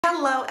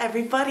Hello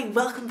everybody,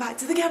 welcome back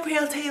to the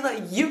Gabrielle Taylor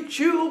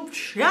YouTube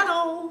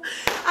channel.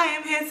 I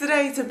am here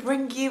today to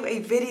bring you a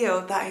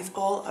video that is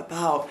all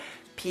about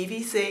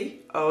PVC,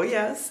 oh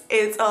yes,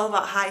 it's all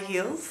about high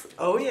heels,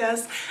 oh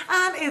yes,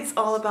 and it's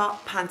all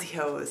about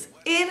pantyhose.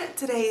 In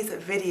today's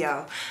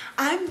video,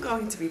 I'm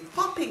going to be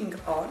popping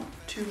on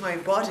to my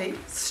body,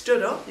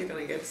 stood up, you're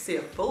going to get to see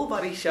a full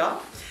body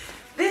shot.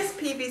 This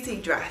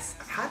PVC dress,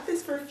 I've had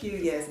this for a few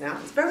years now,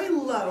 it's very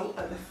low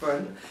at the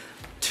front,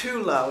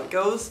 too low, it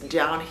goes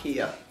down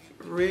here,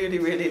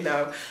 really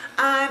low,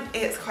 and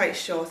it's quite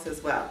short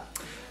as well.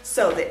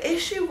 So the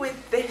issue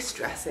with this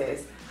dress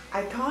is,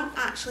 I can't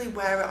actually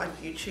wear it on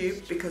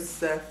YouTube because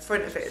the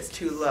front of it is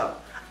too low.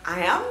 I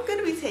am going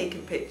to be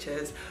taking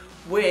pictures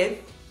with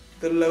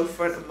the low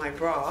front of my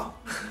bra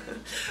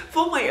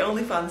for my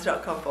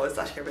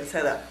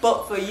onlyfans.com/GabrielleTaylor.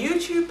 But for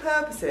YouTube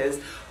purposes,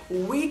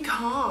 we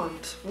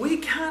cannot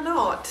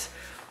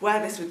wear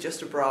this with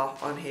just a bra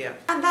on here.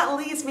 And that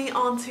leads me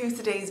on to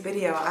today's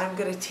video. I'm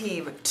going to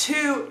team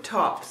two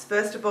tops.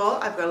 First of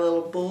all, I've got a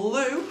little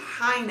blue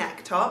high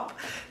neck top.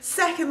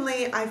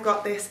 Secondly, I've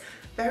got this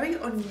very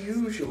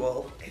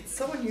unusual, it's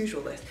so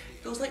unusual this,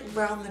 it goes like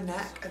round the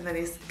neck and then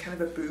it's kind of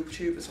a boob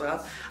tube as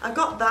well. I've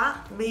got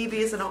that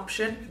maybe as an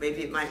option,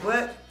 maybe it might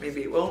work,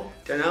 maybe it won't,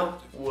 don't know,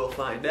 we'll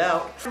find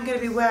out. I'm going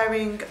to be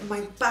wearing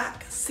my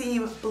back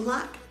seam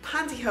black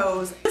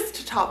pantyhose just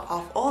to top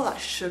off all that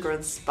sugar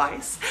and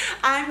spice.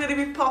 I'm going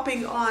to be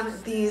popping on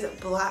these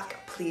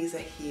black pleaser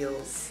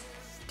heels,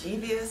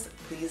 devious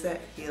pleaser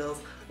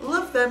heels.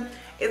 Love them.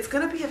 It's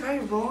going to be a very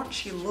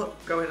raunchy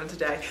look going on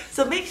today,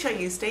 so make sure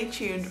you stay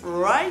tuned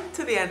right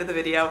to the end of the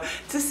video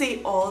to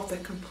see all of the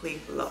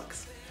complete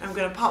looks. I'm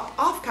going to pop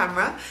off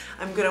camera,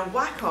 I'm going to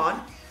whack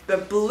on the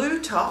blue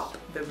top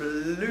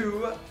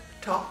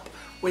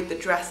with the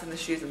dress and the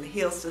shoes and the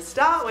heels to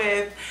start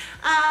with,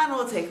 and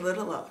we'll take a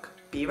little look.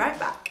 Be right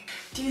back.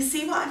 Do you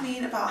see what I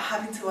mean about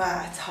having to wear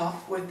a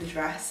top with the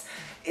dress?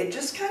 It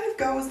just kind of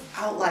goes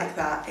out like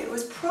that. It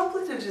was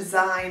probably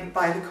designed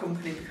by the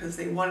company because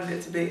they wanted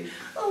it to be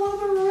a little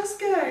bit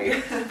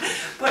risque,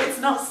 but it's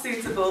not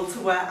suitable to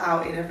wear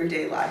out in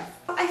everyday life.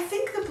 I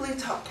think the blue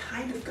top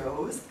kind of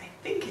goes,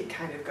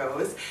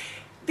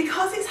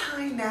 because it's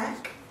high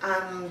neck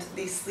and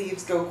these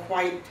sleeves go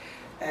quite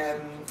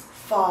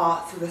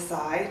far to the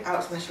side,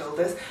 out to my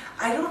shoulders.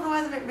 I don't know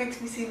whether it makes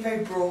me seem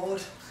very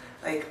broad,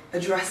 like a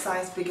dress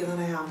size bigger than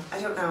I am. I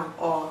don't know,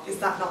 or is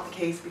that not the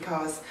case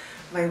because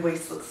my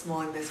waist looks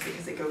small in this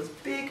because it goes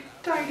big,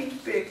 tiny,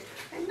 big.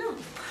 I know.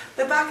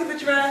 The back of the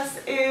dress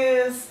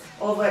is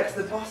all the way up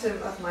to the bottom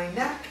of my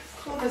neck,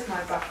 covers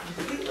my back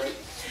completely.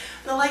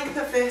 The length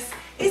of this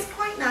is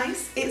quite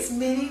nice. It's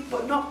mini,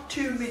 but not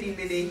too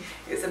mini.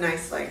 It's a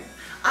nice length.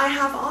 I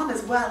have on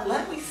as well,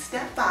 let me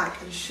step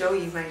back and show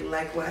you my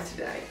leg wear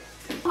today.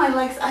 My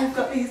legs, I've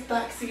got these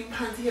back seam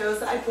pantyhose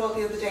that I bought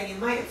the other day. You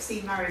might have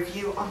seen my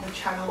review on the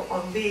channel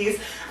on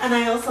these. And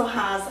I also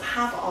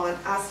have on,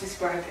 as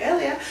described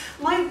earlier,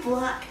 my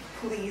black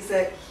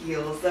pleaser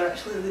heels. They're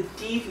actually the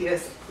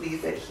devious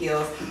pleaser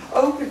heels,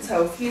 open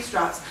toe, few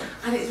straps,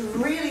 and it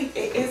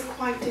is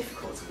quite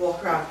difficult to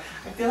walk around.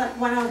 I feel like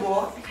when I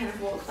walk, I kind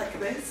of walk like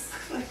this,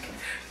 like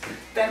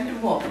bend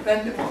and walk.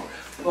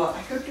 But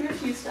I could do a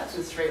few steps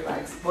with straight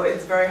legs, but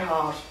it's very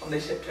hard on the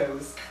ship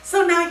toes.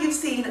 So now you've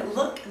seen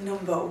look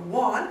number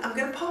one. I'm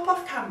going to pop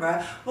off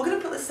camera. We're going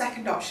to put the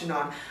second option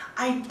on.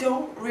 I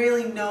don't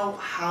really know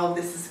how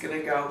this is going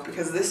to go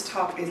because this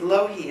top is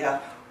low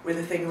here with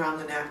a thing around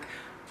the neck.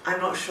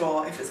 I'm not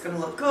sure if it's going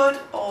to look good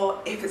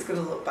or if it's going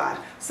to look bad.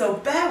 So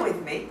bear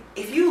with me.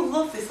 If you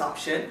love this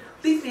option,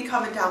 leave me a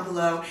comment down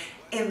below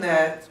in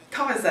the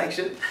comment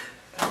section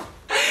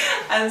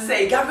and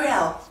say,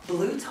 Gabrielle,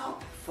 blue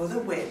top for the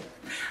win.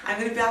 I'm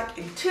going to be back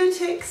in 2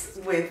 ticks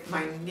with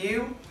my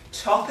new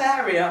top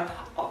area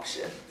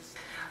option.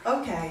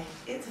 Okay,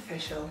 it's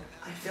official.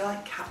 I feel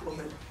like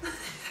Catwoman.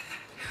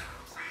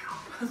 Wow.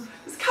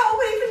 Does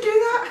Catwoman even do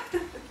that?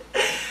 I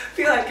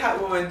feel like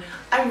Catwoman.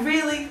 I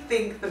really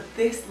think that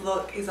this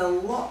look is a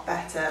lot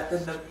better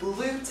than the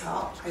blue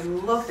top. I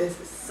love this.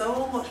 It's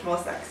so much more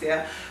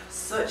sexier.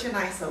 Such a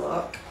nicer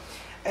look.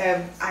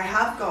 I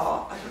have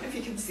got, I don't know if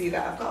you can see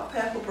that, I've got a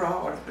purple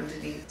bra on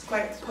underneath. It's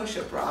quite a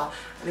push-up bra,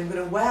 and I'm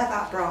going to wear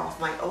that bra off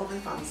my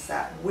OnlyFans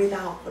set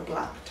without the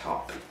black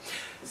top.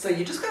 So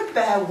you're just going to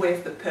bear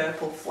with the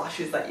purple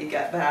flashes that you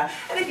get there.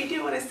 And if you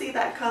do want to see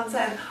that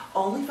content,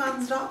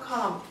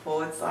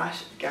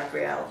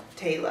 onlyfans.com/Gabrielle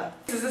Taylor.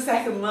 This is the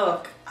second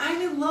look.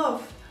 I'm in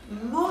love.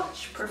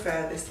 Much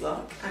prefer this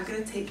look. I'm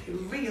going to take a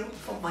reel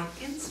for my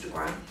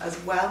Instagram as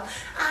well,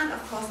 and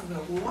of course I'm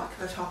going to whack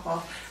the top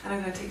off and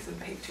I'm going to take some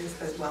pictures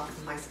as well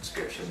for my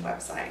subscription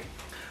website.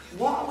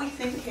 What are we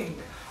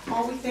thinking?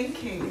 Are we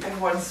thinking?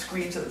 Everyone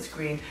screams at the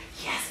screen,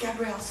 yes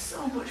Gabrielle,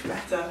 so much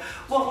better.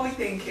 What are we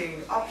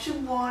thinking?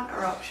 Option 1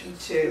 or option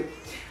 2?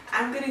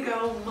 I'm going to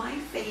go, my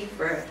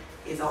favourite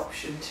is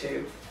option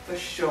 2 for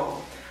sure.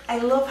 I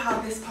love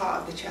how this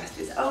part of the chest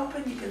is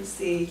open. You can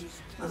see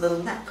my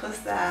little necklace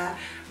there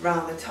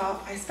around the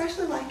top. I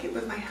especially like it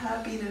with my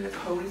hair being in a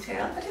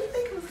ponytail. I didn't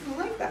think I was going to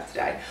like that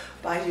today,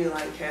 but I do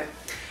like it.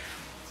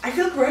 I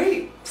feel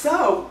great.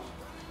 So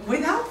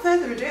without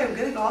further ado, I'm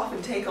going to go off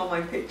and take all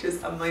my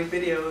pictures and my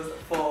videos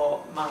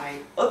for my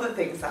other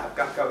things that I've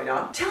got going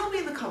on. Tell me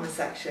in the comment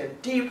section,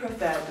 do you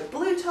prefer the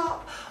blue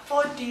top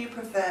or do you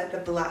prefer the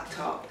black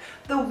top?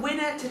 The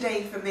winner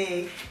today for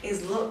me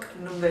is look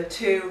number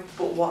 2,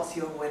 but what's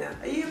your winner?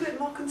 Are you a bit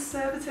more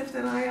conservative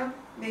than I am?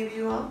 Maybe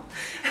you are.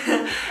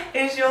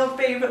 Is your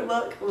favourite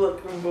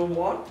look number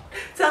 1?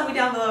 Tell me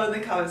down below in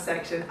the comment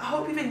section. I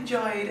hope you've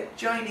enjoyed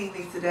joining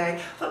me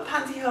today for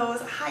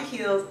pantyhose, high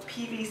heels,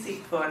 PVC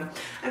fun.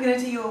 I'm going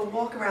to do you a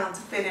walk around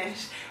to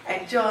finish.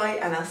 Enjoy,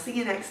 and I'll see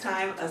you next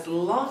time, as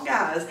long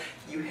as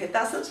you hit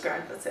that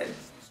subscribe button.